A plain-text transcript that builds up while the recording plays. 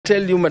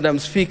tell you, Madam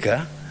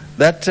Speaker,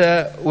 that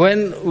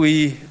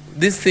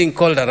this thing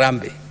called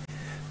Arambe,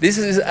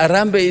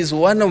 Arambe is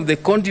one of the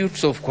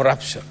conduits of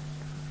corruption.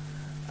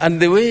 And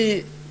the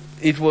way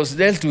it was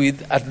dealt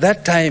with at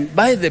that time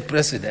by the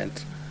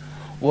president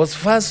was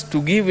first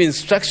to give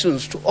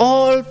instructions to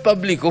all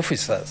public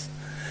officers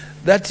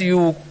that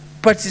you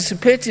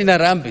participate in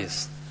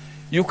Arambes.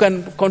 You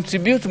can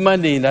contribute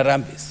money in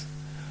Arambes,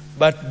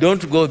 but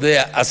don't go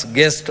there as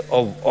guest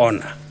of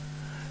honor.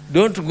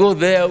 Don't go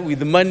there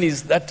with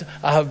monies that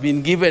have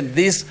been given,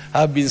 this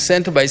have been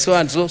sent by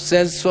so-and-so,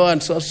 sent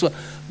so-and-so.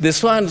 The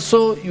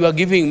so-and-so you are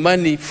giving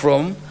money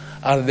from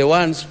are the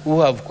ones who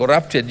have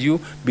corrupted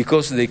you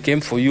because they came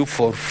for you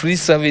for free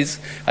service,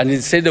 and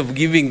instead of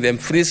giving them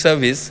free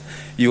service,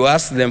 you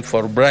ask them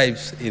for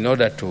bribes in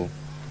order to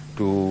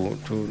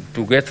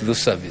get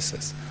those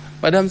services.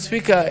 Madam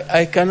Speaker,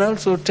 I can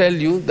also tell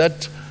you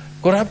that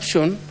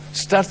corruption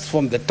starts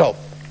from the top.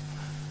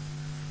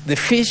 The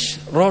fish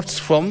rots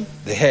from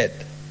the head.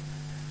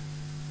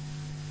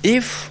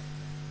 If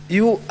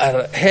you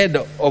are head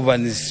of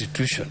an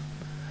institution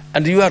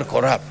and you are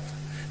corrupt,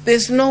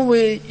 there's no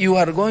way you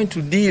are going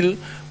to deal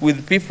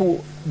with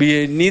people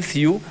beneath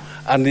you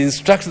and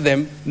instruct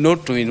them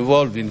not to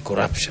involve in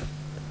corruption.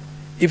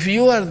 If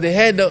you are the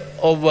head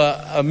of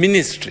a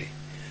ministry,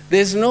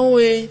 there's no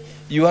way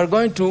you are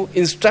going to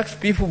instruct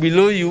people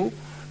below you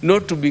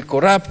not to be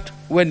corrupt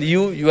when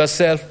you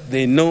yourself,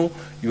 they know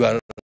you are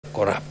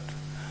corrupt.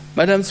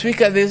 Madam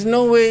Speaker, there's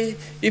no way,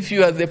 if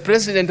you are the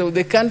president of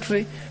the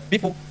country,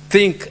 people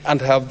think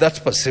and have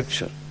that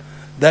perception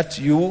that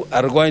you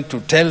are going to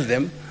tell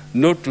them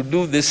not to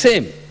do the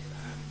same.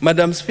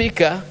 Madam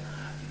Speaker,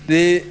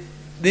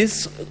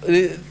 this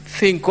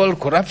thing called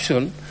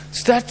corruption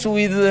starts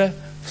with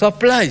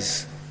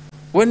supplies.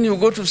 When you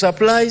go to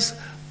supplies,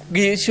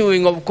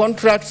 issuing of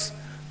contracts,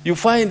 you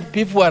find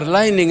people are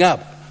lining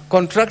up.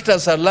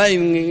 Contractors are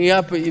lining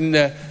up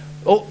in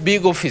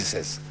big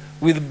offices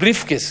with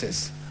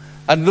briefcases.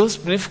 And those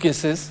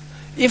briefcases,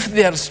 if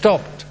they are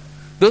stopped,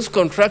 those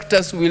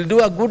contractors will do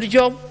a good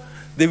job,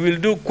 they will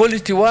do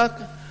quality work,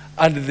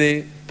 and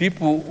the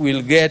people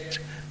will get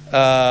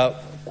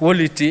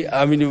quality,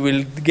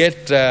 will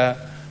get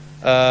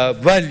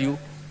value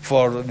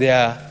for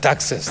their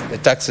taxes, the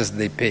taxes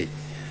they pay.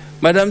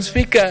 Madam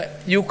Speaker,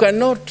 you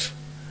cannot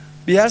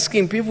be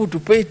asking people to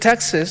pay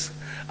taxes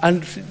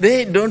and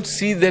they don't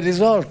see the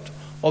result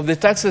of the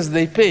taxes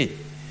they pay.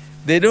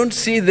 They don't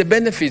see the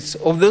benefits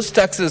of those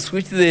taxes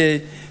which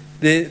they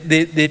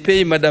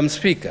pay, Madam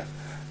Speaker.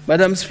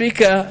 Madam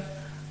Speaker,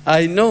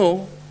 I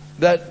know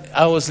that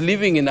I was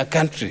living in a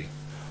country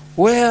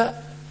where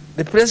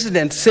the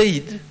president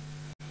said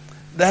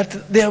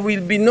that there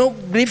will be no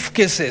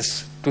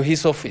briefcases to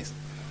his office.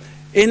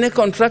 Any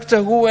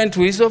contractor who went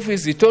to his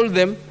office, he told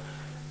them,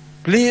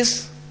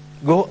 please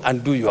go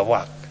and do your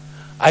work.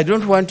 I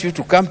don't want you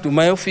to come to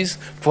my office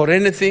for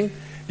anything.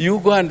 You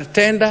go and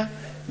tender,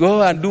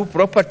 go and do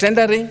proper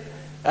tendering,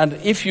 and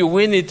if you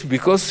win it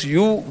because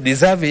you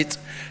deserve it,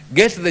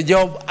 get the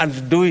job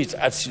and do it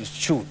as you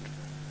should.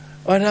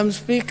 Madam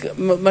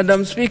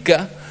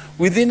Speaker,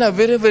 within a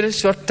very, very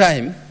short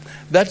time,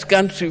 that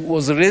country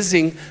was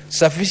raising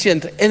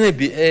sufficient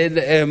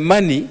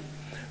money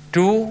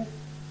to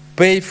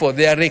pay for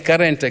their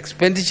recurrent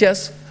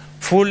expenditures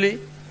fully,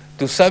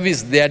 to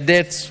service their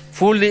debts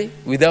fully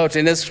without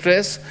any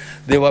stress.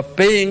 They were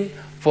paying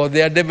for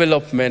their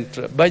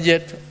development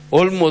budget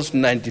almost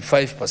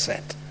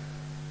 95%.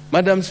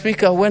 Madam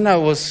Speaker, when I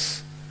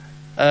was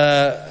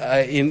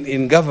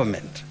in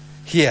government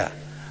here,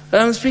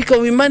 Madam Speaker,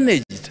 we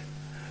managed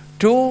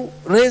to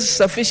raise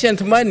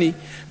sufficient money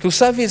to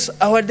service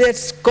our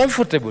debts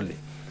comfortably.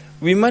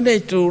 We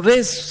managed to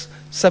raise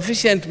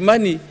sufficient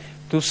money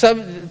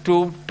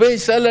to pay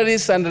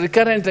salaries and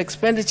recurrent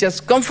expenditures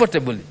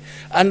comfortably.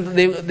 And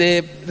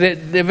the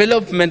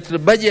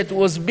development budget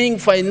was being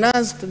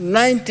financed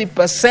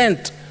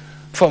 90%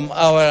 from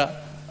our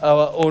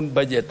own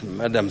budget,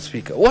 Madam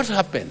Speaker. What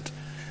happened?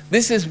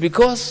 This is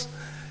because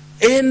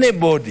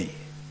anybody,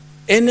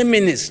 any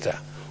minister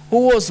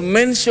who was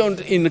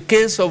mentioned in the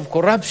case of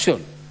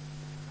corruption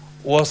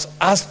was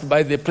asked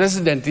by the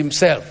president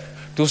himself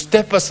to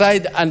step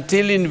aside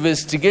until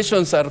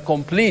investigations are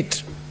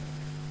complete.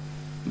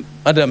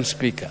 Madam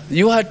Speaker,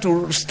 you had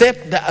to step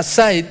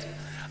aside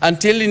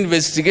until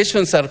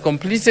investigations are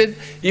completed.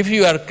 If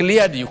you are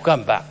cleared, you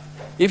come back.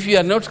 If you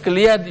are not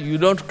cleared, you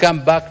don't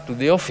come back to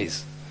the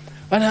office.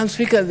 Madam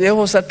Speaker, there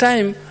was a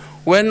time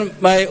when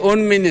my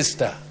own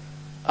minister,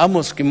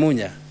 Amos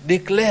Kimunya,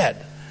 declared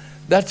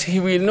that he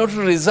will not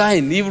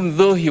resign even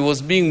though he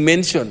was being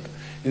mentioned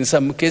in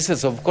some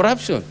cases of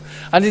corruption.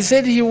 And he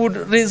said he would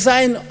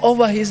resign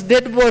over his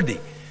dead body,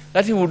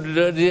 that he would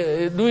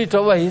do it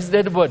over his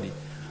dead body.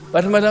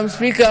 But Madam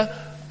Speaker,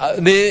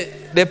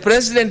 the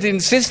president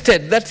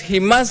insisted that he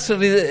must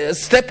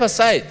step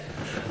aside.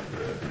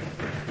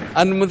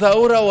 And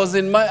Muthaura was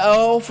in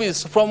our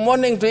office from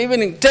morning to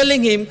evening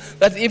telling him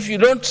that if you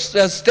don't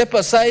step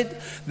aside,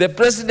 the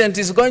president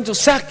is going to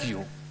sack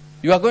you.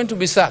 You are going to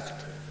be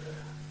sacked.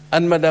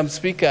 And Madam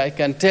Speaker, I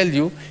can tell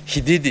you,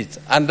 he did it.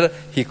 And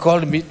he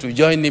called me to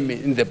join him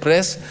in the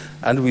press,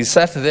 and we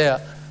sat there,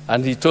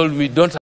 and he told me, don't